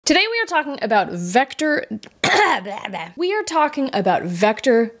Today we are talking about vector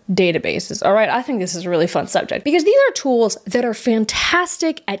databases. All right, I think this is a really fun subject because these are tools that are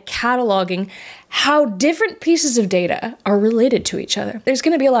fantastic at cataloging how different pieces of data are related to each other. There's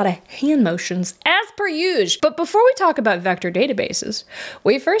going to be a lot of hand motions as per usual. But before we talk about vector databases,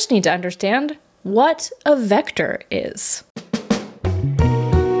 we first need to understand what a vector is.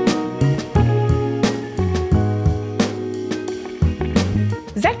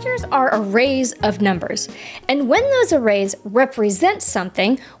 Vectors are arrays of numbers, and when those arrays represent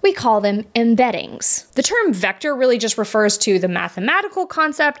something, we call them embeddings. The term vector really just refers to the mathematical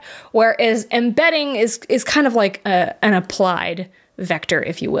concept, whereas embedding is kind of like an applied vector,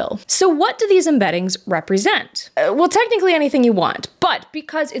 if you will. So what do these embeddings represent? Well, technically anything you want, but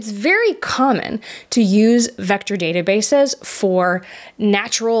because it's very common to use vector databases for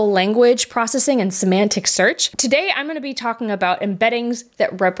natural language processing and semantic search, today I'm going to be talking about embeddings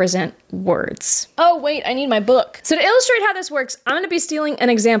that represent words. Oh wait, I need my book. So to illustrate how this works, I'm going to be stealing an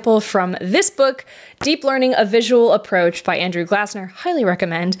example from this book, Deep Learning: A Visual Approach by Andrew Glassner. Highly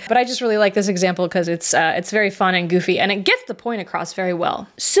recommend. But I just really like this example because it's very fun and goofy, and it gets the point across very well.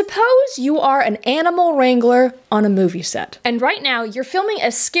 Suppose you are an animal wrangler on a movie set, and right now you're filming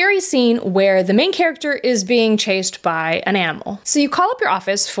a scary scene where the main character is being chased by an animal. So you call up your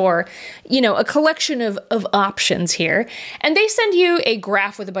office for, a collection of options here, and they send you a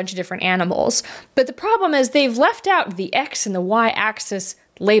graph with a bunch of different animals. But the problem is they've left out the X and the Y axis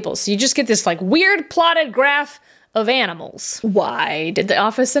labels. So you just get this like weird plotted graph of animals. Why did the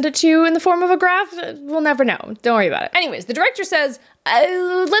office send it to you in the form of a graph? We'll never know. Don't worry about it. Anyways, the director says,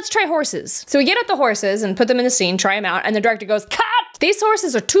 let's try horses. So we get out the horses and put them in the scene, try them out, and the director goes, cut! These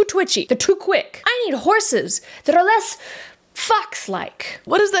horses are too twitchy. They're too quick. I need horses that are less fox-like.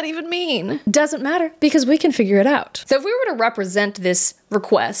 What does that even mean? Doesn't matter, because we can figure it out. So if we were to represent this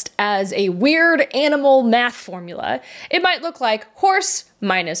request as a weird animal math formula, it might look like horse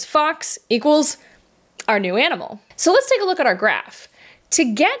minus fox equals our new animal. So let's take a look at our graph. To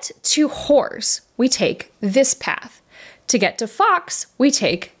get to horse, we take this path. To get to fox, we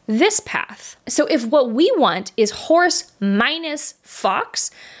take this path. So if what we want is horse minus fox,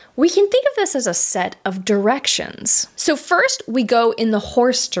 we can think of this as a set of directions. So first we go in the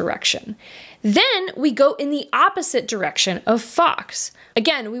horse direction. Then we go in the opposite direction of fox.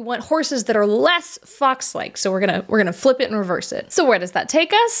 Again, we want horses that are less fox-like, so we're gonna flip it and reverse it. So where does that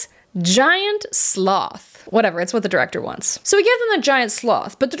take us? Giant sloth. Whatever, it's what the director wants. So we give them the giant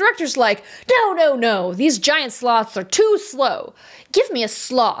sloth, but the director's like, no, these giant sloths are too slow. Give me a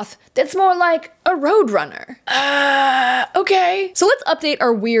sloth that's more like a roadrunner. Okay. So let's update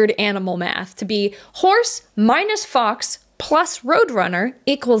our weird animal math to be horse minus fox plus roadrunner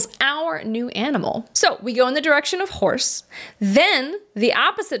equals our new animal. So we go in the direction of horse, then the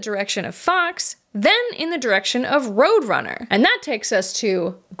opposite direction of fox, then in the direction of roadrunner. And that takes us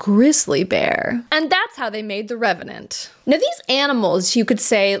to grizzly bear. And that's how they made the Revenant. Now these animals, you could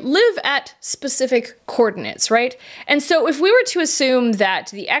say, live at specific coordinates, right? And so if we were to assume that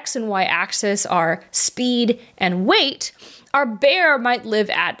the X and Y axis are speed and weight, our bear might live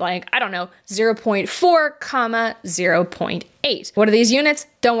at like, I don't know, 0.4, 0.8. What are these units?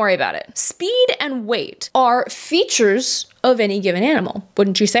 Don't worry about it. Speed and weight are features of any given animal,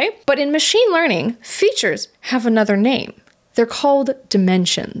 wouldn't you say? But in machine learning, features have another name. They're called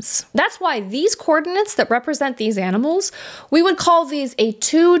dimensions. That's why these coordinates that represent these animals, we would call these a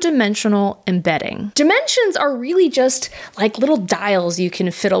two-dimensional embedding. Dimensions are really just like little dials you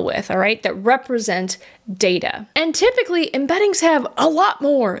can fiddle with, all right, that represent data. And typically, embeddings have a lot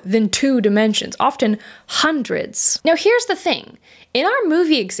more than 2 dimensions, often hundreds. Now, here's the thing. In our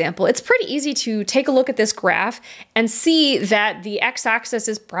movie example, it's pretty easy to take a look at this graph and see that the x-axis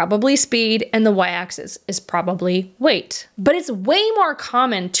is probably speed and the y-axis is probably weight. But it's way more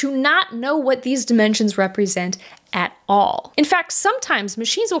common to not know what these dimensions represent at all. In fact, sometimes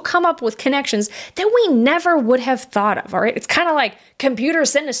machines will come up with connections that we never would have thought of, all right? It's kind of like computer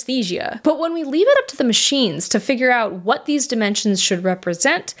synesthesia. But when we leave it up to the machines to figure out what these dimensions should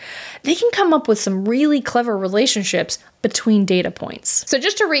represent, they can come up with some really clever relationships between data points. So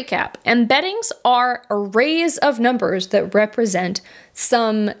just to recap, embeddings are arrays of numbers that represent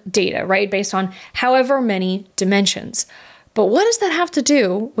some data, right? Based on however many dimensions. But what does that have to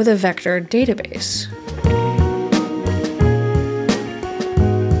do with a vector database?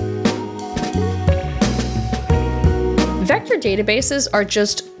 Vector databases are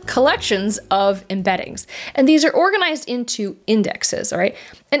just collections of embeddings, and these are organized into indexes, all right?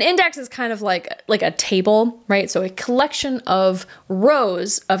 An index is kind of like a table, right? So a collection of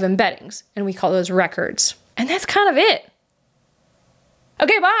rows of embeddings, and we call those records. And that's kind of it.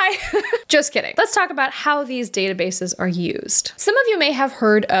 Okay, bye. Just kidding. Let's talk about how these databases are used. Some of you may have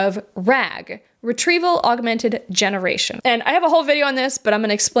heard of RAG, Retrieval Augmented Generation. And I have a whole video on this, but I'm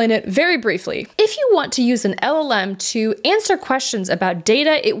gonna explain it very briefly. If you want to use an LLM to answer questions about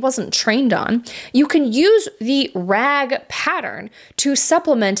data it wasn't trained on, you can use the RAG pattern to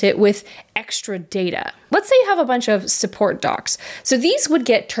supplement it with extra data. Let's say you have a bunch of support docs. So these would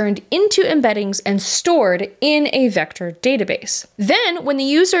get turned into embeddings and stored in a vector database. Then when the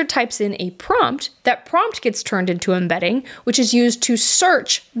user types in a prompt, that prompt gets turned into embedding, which is used to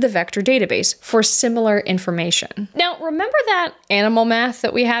search the vector database for similar information. Now, remember that animal math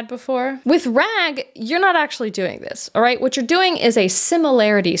that we had before? With RAG, you're not actually doing this, all right? What you're doing is a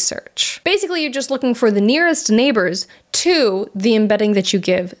similarity search. Basically, you're just looking for the nearest neighbors to the embedding that you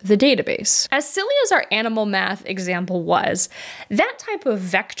give the database. As silly as our animal math example was, that type of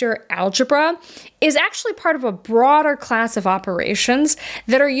vector algebra is actually part of a broader class of operations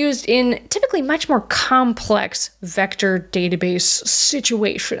that are used in typically much more complex vector database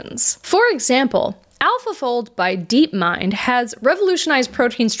situations. For example, AlphaFold by DeepMind has revolutionized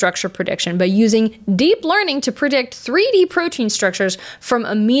protein structure prediction by using deep learning to predict 3D protein structures from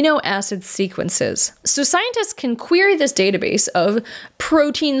amino acid sequences. So scientists can query this database of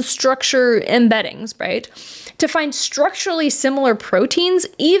protein structure embeddings, right, to find structurally similar proteins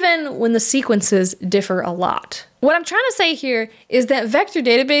even when the sequences differ a lot. What I'm trying to say here is that vector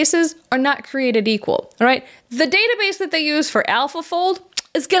databases are not created equal, all right? The database that they use for AlphaFold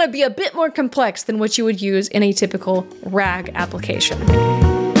is going to be a bit more complex than what you would use in a typical RAG application.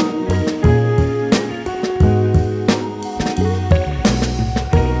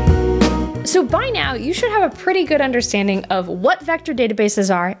 So by now, you should have a pretty good understanding of what vector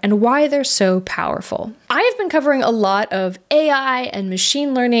databases are and why they're so powerful. I have been covering a lot of AI and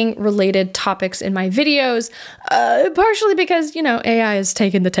machine learning related topics in my videos, partially because, AI has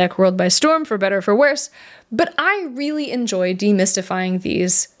taken the tech world by storm, for better or for worse. But I really enjoy demystifying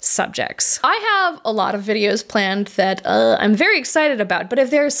these subjects. I have a lot of videos planned that I'm very excited about, but if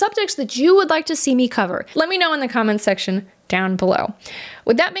there are subjects that you would like to see me cover, let me know in the comments section down below.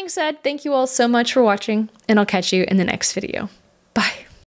 With that being said, thank you all so much for watching, and I'll catch you in the next video.